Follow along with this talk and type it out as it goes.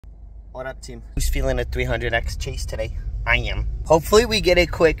What up, team? Who's feeling a 300X chase today? I am. Hopefully we get it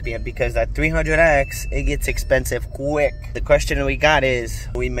quick, man, because that 300X, it gets expensive quick. The question we got is,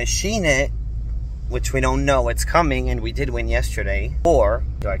 we machine it, which we don't know it's coming, and we did win yesterday, or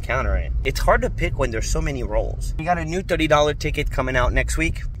do I counter it? It's hard to pick when there's so many rolls. We got a new $30 ticket coming out next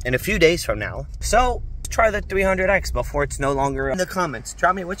week, in a few days from now. So, let's try the 300X before it's no longer in the comments.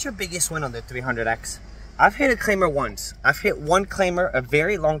 Drop me, what's your biggest win on the 300X? I've hit a claimer once. I've hit one claimer a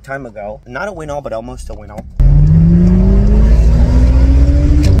very long time ago. Not a win-all, but almost a win-all.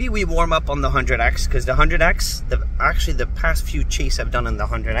 Maybe we warm up on the 100X, because the 100X, actually the past few chases I've done on the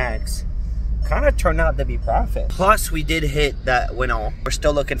 100X, kind of turned out to be profit. Plus, we did hit that win-all. We're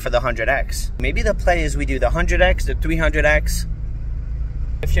still looking for the 100X. Maybe the play is we do the 100X, the 300X.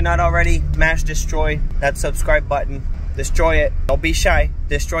 If you're not already, smash destroy that subscribe button. Destroy it. Don't be shy.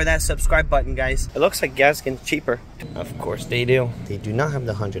 Destroy that subscribe button, guys. It looks like gas getting cheaper. Of course they do. They do not have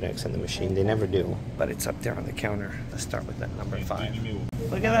the 100X in the machine. They never do. But it's up there on the counter. Let's start with that number 5.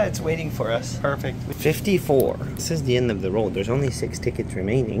 Look at that. It's waiting for us. Perfect. 54. This is the end of the roll. There's only 6 tickets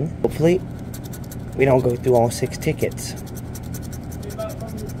remaining. Hopefully, we don't go through all 6 tickets.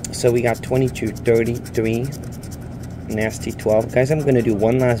 So we got 22, 33, nasty 12. Guys, I'm going to do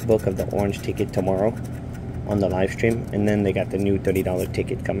one last book of the orange ticket tomorrow on the live stream, and then they got the new $30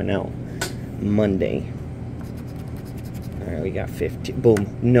 ticket coming out Monday. All right, we got 50.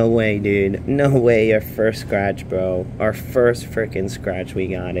 Boom. No way, dude. No way. Our first scratch, bro. Our first freaking scratch. We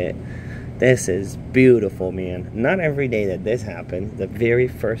got it. This is beautiful, man. Not every day that this happens. The very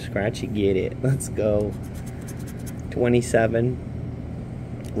first scratch, you get it. Let's go. 27.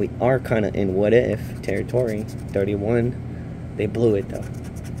 We are kind of in what if territory. 31. They blew it, though.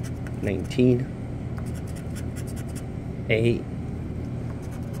 19. 8.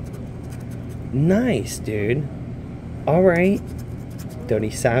 Nice, dude. All right.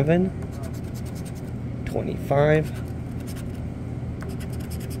 37. 25.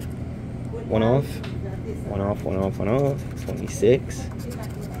 One off. One off, one off, one off. 26.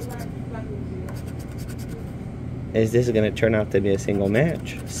 Is this going to turn out to be a single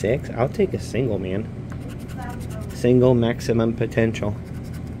match? 6. I'll take a single, man. Single maximum potential.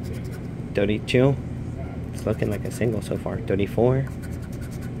 32. It's looking like a single so far. 34.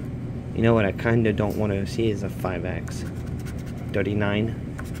 You know what I kind of don't want to see is a 5X. 39.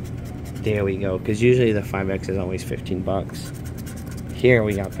 There we go. Because usually the 5X is always 15 bucks. Here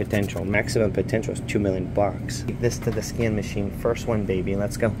we got potential. Maximum potential is 2 million bucks. Take this to the scan machine. First one, baby.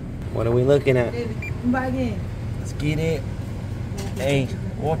 Let's go. What are we looking at? Let's get it. Hey,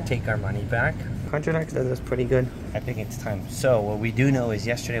 we'll take our money back. 100X does us pretty good. I think it's time. So what we do know is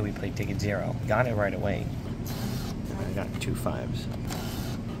yesterday we played ticket 0. Got it right away. I got 2 5s.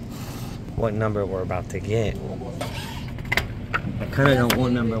 What number we're about to get? I kind of don't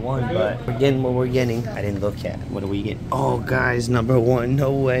want number 1, but we're getting what we're getting. I didn't look yet. What do we get? Oh, guys, number 1.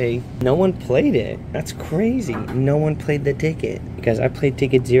 No way. No one played it. That's crazy. No one played the ticket because I played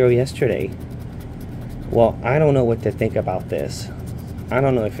ticket 0 yesterday. Well, I don't know what to think about this. I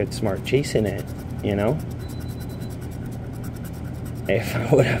don't know if it's smart chasing it, you know? If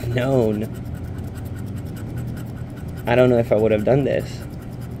I would have known. I don't know if I would have done this.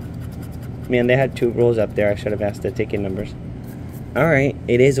 Man, they had 2 rolls up there. I should have asked the ticket numbers. Alright,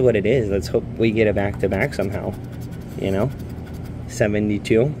 it is what it is. Let's hope we get a back-to-back somehow. You know?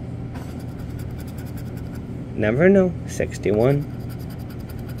 72. Never know. 61.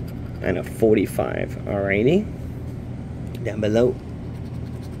 And a 45. Alrighty. Down below.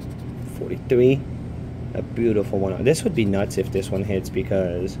 43. A beautiful one. This would be nuts if this one hits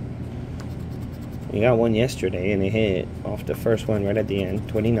because we got one yesterday and it hit off the first one right at the end.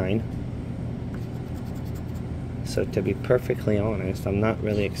 29. So to be perfectly honest, I'm not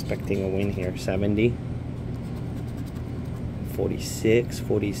really expecting a win here. 70. 46.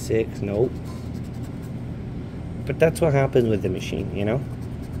 46. Nope. But that's what happens with the machine, you know?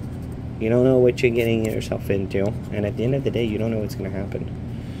 You don't know what you're getting yourself into. And at the end of the day, you don't know what's going to happen.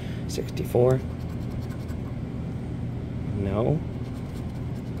 64. No.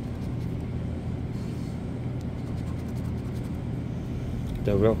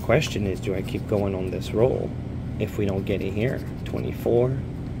 The real question is, do I keep going on this roll if we don't get it here? 24.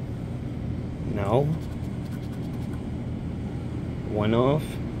 No. One off.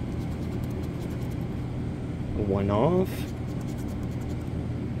 One off.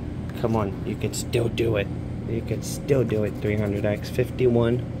 Come on, you can still do it. You can still do it. 300X.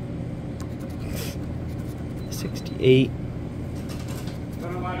 51. 68.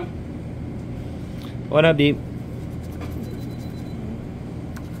 What up, Deep?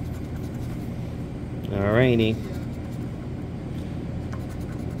 Alrighty.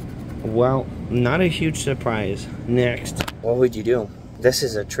 Well, not a huge surprise. Next. What would you do? This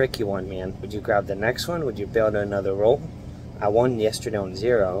is a tricky one, man. Would you grab the next one? Would you build another roll? I won yesterday on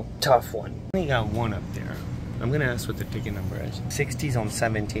 0. Tough one. We got 1 up there. I'm gonna ask what the ticket number is. 60's on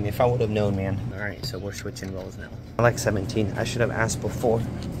 17. If I would have known, man. All right, so we're switching rolls now. I like 17. I should have asked before.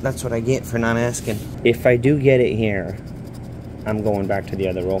 That's what I get for not asking. If I do get it here, I'm going back to the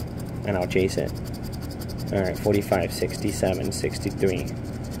other roll, and I'll chase it. All right, 45, 67, 63,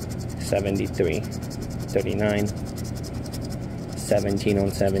 73, 39, 17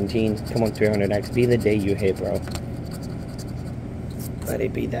 on 17. Come on, 300X. Be the day you hit, bro. Let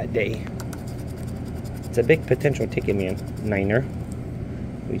it be that day. It's a big potential ticket, man. 9er.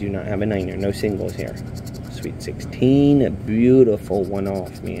 We do not have a 9er. No singles here. Sweet 16. A beautiful one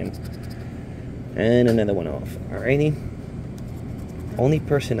off, man. And another one off. Alrighty. Only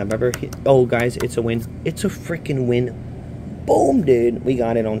person I've ever hit. Oh, guys, it's a win. It's a freaking win. Boom, dude. We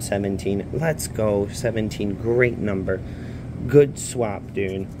got it on 17. Let's go. 17. Great number. Good swap,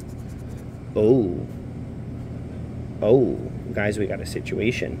 dude. Oh. Oh. Guys, we got a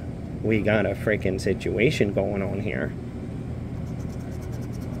situation. We got a freaking situation going on here.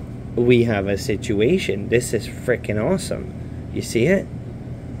 We have a situation. This is freaking awesome. You see it?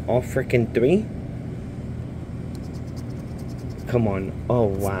 All freaking 3. Come on. Oh,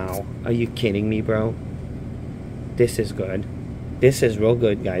 wow. Are you kidding me, bro? This is good. This is real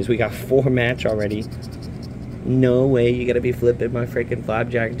good, guys. We got 4 match already. No way. You gotta be flipping my freaking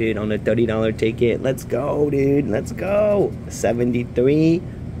flapjack, dude, on a $30 ticket. Let's go, dude. Let's go. 73.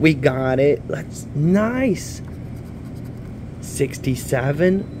 We got it. Let's nice.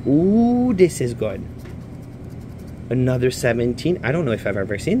 67. Ooh, this is good. Another 17. I don't know if I've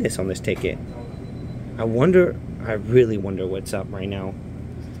ever seen this on this ticket. I really wonder what's up right now.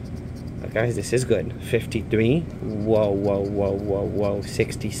 Guys, this is good. 53. Whoa, whoa, whoa, whoa, whoa.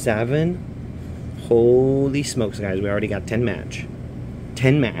 67. Holy smokes, guys. We already got 10 match.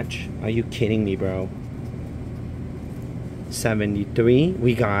 10 match. Are you kidding me, bro? 73.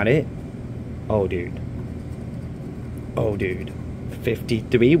 We got it. Oh, dude. Oh, dude.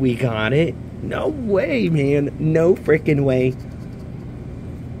 53. We got it. No way, man. No freaking way.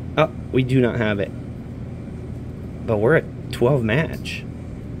 Oh, we do not have it. But we're at 12 match.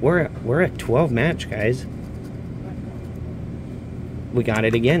 We're at 12 match, guys. We got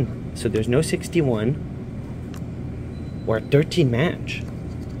it again. So there's no 61. We're at 13 match.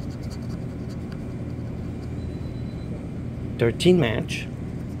 13 match.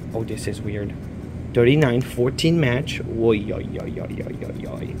 Oh, this is weird. 39, 14 match. Oy, oy, oy, oy, oy,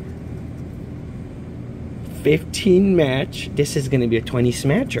 oy. 15 match. This is going to be a 20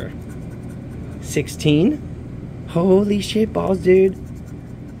 smatcher. 16. Holy shit balls, dude.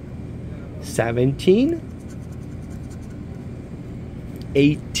 17.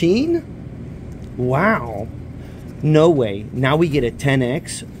 18. Wow. No way. Now we get a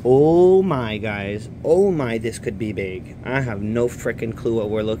 10x. Oh my, guys. Oh my, this could be big. I have no freaking clue what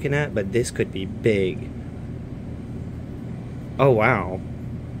we're looking at, but this could be big. Oh, wow.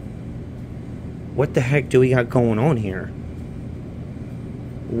 What the heck do we got going on here?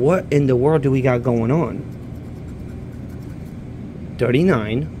 What in the world do we got going on?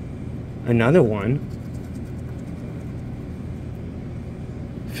 39. Another one.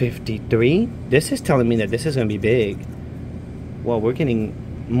 53. This is telling me that this is going to be big. Well, we're getting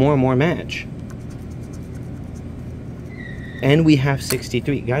more and more match. And we have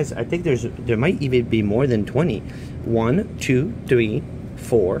 63. Guys, I think there might even be more than 20. 1, 2, 3,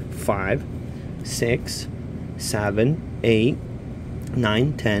 4, 5, 6, 7, 8,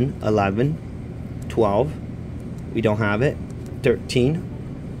 9, 10, 11, 12. We don't have it. 13.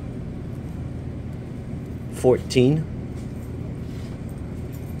 14.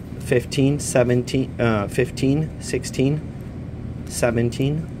 15, 17, 15, 16,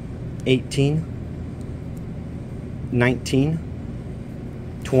 17, 18, 19,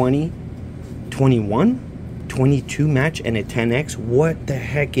 20, 21, 22 match and a 10x. What the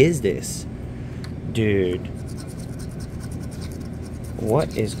heck is this? Dude.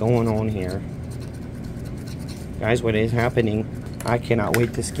 What is going on here? Guys, what is happening? I cannot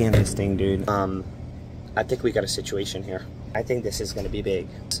wait to scan this thing, dude. I think we got a situation here. I think this is going to be big.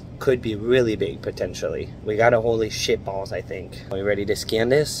 Could be really big, potentially. We got a holy shit balls, I think. Are we ready to scan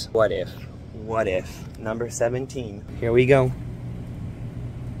this? What if? What if? Number 17. Here we go.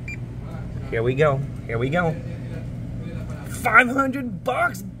 Here we go. Here we go. 500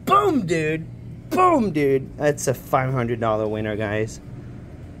 bucks. Boom, dude. Boom, dude. That's a $500 winner, guys.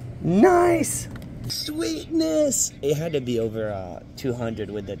 Nice. Sweetness. It had to be over 200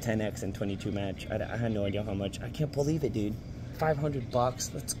 with the 10x and 22 match. I had no idea how much. I can't believe it, dude. 500 bucks.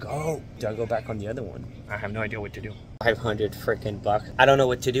 Let's go. Do I go back on the other one? I have no idea what to do. 500 freaking bucks. I don't know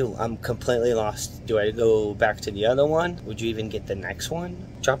what to do. I'm completely lost. Do I go back to the other one? Would you even get the next one?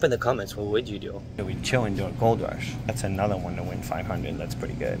 Drop in the comments, what would you do? Do we chill and do a gold rush? That's another one to win 500. That's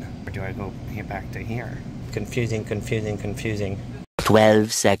pretty good. Or do I go here back to here? Confusing, confusing, confusing.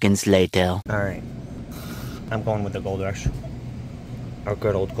 12 seconds later. All right. I'm going with the gold rush. Our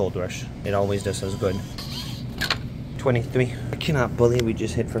good old gold rush. It always does us good. 23. I cannot believe we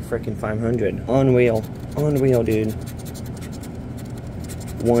just hit for freaking 500. Unreal. Unreal, dude.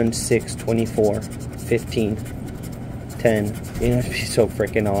 1, 6, 24, 15, 10. You know, it'd be so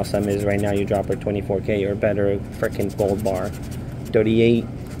freaking awesome is right now you drop a 24K or better freaking gold bar. 38.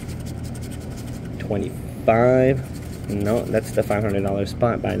 25. No, that's the $500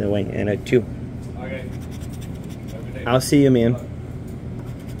 spot, by the way. And a 2. Okay. I'll see you, man.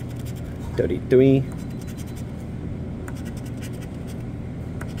 33.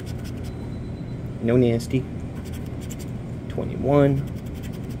 No nasty. 21.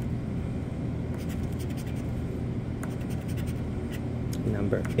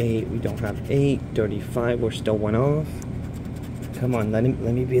 Number 8. We don't have 8. 35. We're still 1 off. Come on, let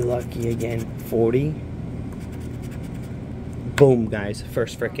me be lucky again. 40. Boom, guys.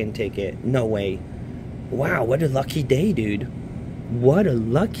 First freaking ticket. No way. Wow, what a lucky day, dude. What a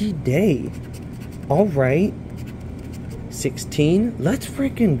lucky day. All right. 16. Let's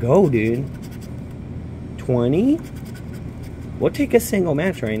freaking go, dude. 20. We'll take a single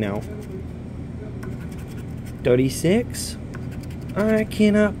match right now. 36. I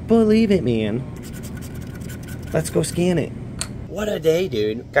cannot believe it, man. Let's go scan it. What a day,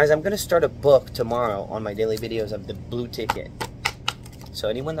 dude. Guys, I'm going to start a book tomorrow on my daily videos of the blue ticket. So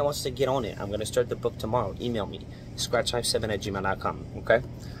anyone that wants to get on it, I'm going to start the book tomorrow. Email me. scratch57@gmail.com. Okay?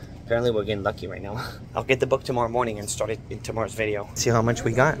 Apparently we're getting lucky right now. I'll get the book tomorrow morning and start it in tomorrow's video. See how much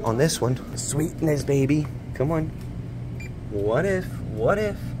we got on this one. Sweetness, baby. Come on. What if?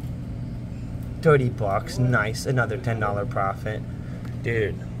 30 bucks. Nice. Another $10 profit.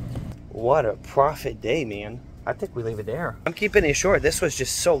 Dude, what a profit day, man. I think we leave it there. I'm keeping it short. This was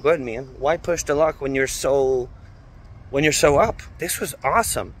just so good, man. Why push the luck when you're so up? This was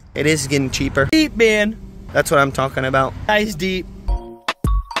awesome. It is getting cheaper. Deep, man. That's what I'm talking about. Guys, deep.